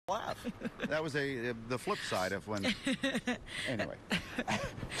laugh. That was the flip side of when. Anyway,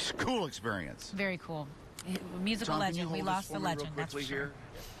 cool experience. Very cool. Musical John, can you legend. We hold lost this the for me real legend. That's for quickly sure.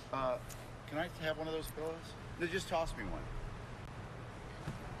 here? Can I have one of those pillows? No, just toss me one.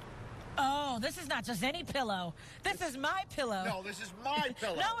 Oh, this is not just any pillow. This is my pillow. No, this is my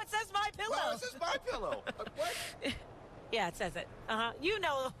pillow. No, it says my pillow. Well, this is my pillow. What? Yeah, it says it. You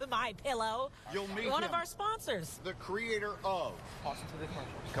know my pillow. You'll meet one him. of our sponsors. The creator of. Toss it to the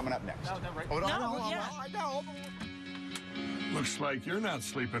commercial. Coming up next. No, right. Oh, No, yeah. I know. Looks like you're not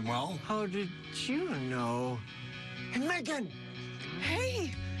sleeping well. How did you know? And Megan!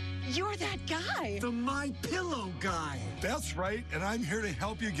 Hey, you're that guy. The My Pillow guy. That's right, and I'm here to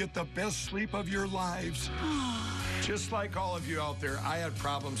help you get the best sleep of your lives. Just like all of you out there, I had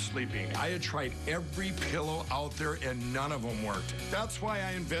problems sleeping. I had tried every pillow out there and none of them worked. That's why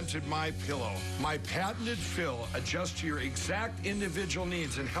I invented My Pillow. My patented fill adjusts to your exact individual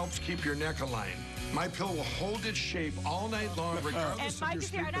needs and helps keep your neck aligned. My Pillow will hold its shape all night long, regardless And Mike of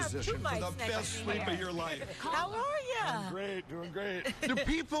is your here. sleep I know, two position, for mics the next best to me sleep here. of your life. How are you? Great, doing great. Do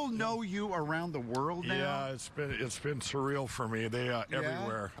people know you around the world now? Yeah, it's been surreal for me. They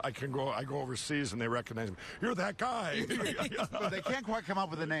everywhere. I go overseas and they recognize me. You're that guy. But they can't quite come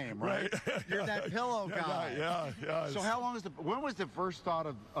up with a name, right? You're that pillow guy. Yeah. So when was the first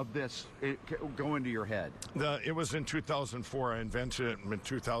thought of this go into your head? It was in 2004. I invented it in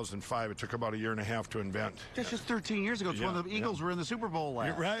 2005. It took about a year and a half to invent. That's just 13 years ago. It's when the Eagles were in the Super Bowl last.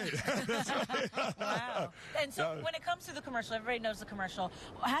 You're right. That's right. Wow. And so when it comes to the commercial, everybody knows the commercial.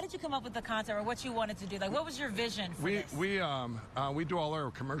 How did you come up with the concept or what you wanted to do? Like, what was your vision for this? We do all our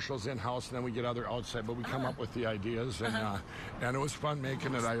commercials in-house, and then we get other outside, but we come up with the ideas, and it was fun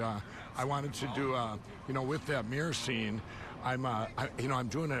making it. I wanted to do, with that mirror scene, I'm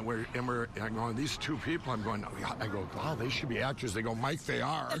doing it I'm going, these two people, I go, wow, they should be actors. They go, Mike, they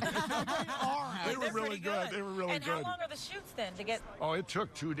are. They were really good. They were really good. And how long are the shoots then to get? Oh, it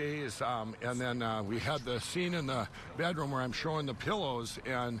took 2 days, and then we had the scene in the bedroom where I'm showing the pillows,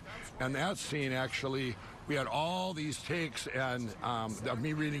 and that scene actually. We had all these takes and of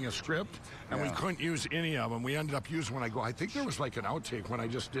me reading a script, and we couldn't use any of them. We ended up using one. I think there was like an outtake when I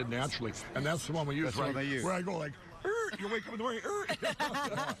just did naturally, and that's the one we used. Where I go like, you wake up in the morning.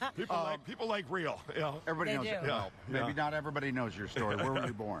 People like real. Everybody knows do. it. Well, maybe not everybody knows your story. Where were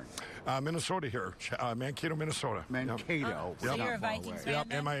you born? Minnesota here, Mankato, Minnesota. Mankato. So you're a Vikings fan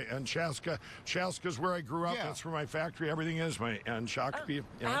then? And Chaska's where I grew up. Yeah. That's where my factory, everything is. And Shakopee.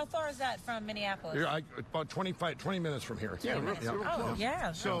 How far is that from Minneapolis? About 20 minutes from here. Oh,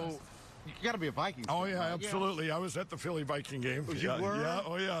 yeah. So you got to be a Vikings fan. Oh, yeah, absolutely. I was at the Philly Viking game. You were? Yeah,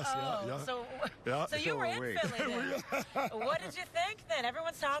 oh, yes. So you were in Philly then. What did you think then?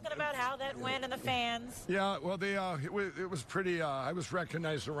 Everyone's talking about how that went and the fans. Yeah, well, it was pretty, I was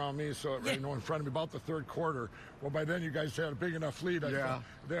recognized around me, so in front of me about the third quarter. Well, by then you guys had a big enough lead.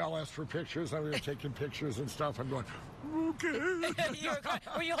 They all asked for pictures, and we were taking pictures and stuff. I'm going, okay.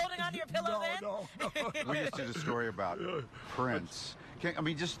 Were you holding on to your pillow then? No. We used to do a story about Prince.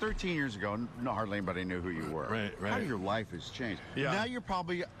 Just 13 years ago, hardly anybody knew who you were. Right. How your life has changed. Yeah. Now you're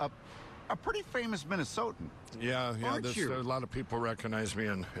probably a pretty famous Minnesotan. Yeah. Aren't you? A lot of people recognize me,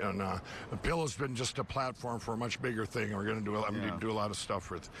 and the Pillow's been just a platform for a much bigger thing. We're going to do. I'm going to do a lot of stuff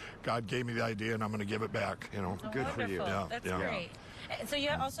with. God gave me the idea, and I'm going to give it back. Oh, good for you. Yeah, that's great. And so you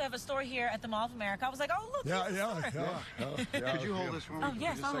also have a store here at the Mall of America. I was like, oh look, Yeah. Could you hold this for me? Oh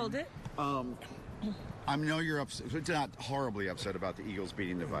yes, I'll hold it. I know you're upset, not horribly upset about the Eagles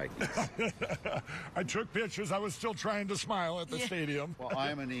beating the Vikings. I took pictures. I was still trying to smile at the stadium. Well,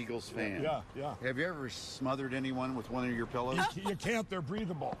 I'm an Eagles fan. Yeah. Have you ever smothered anyone with one of your pillows? You can't. They're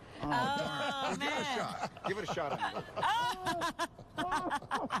breathable. Oh, darn. Give it a shot. Give it a shot.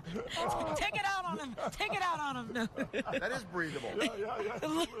 Take it out on him. Take it out on him. No. That is breathable.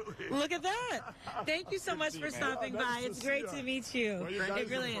 Look at that. Thank you so much for stopping by. It's great to meet you. Well, thank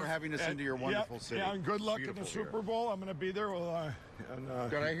you for having us into your wonderful city. Yeah, and good luck in the Super Bowl. I'm going to be there.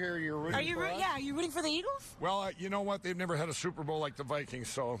 Did I hear you're rooting for us? Are you rooting for the Eagles? Well, you know what? They've never had a Super Bowl like the Vikings,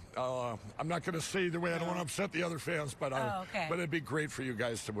 so I'm not going to say either way. I don't want to upset the other fans, but it'd be great for you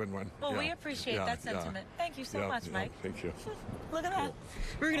guys to win one. Well, we appreciate that sentiment. Thank you so much, Mike. Thank you. Look at that.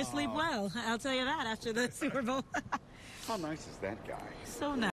 We're going to sleep well. I'll tell you that after the Super Bowl. How nice is that guy? So nice.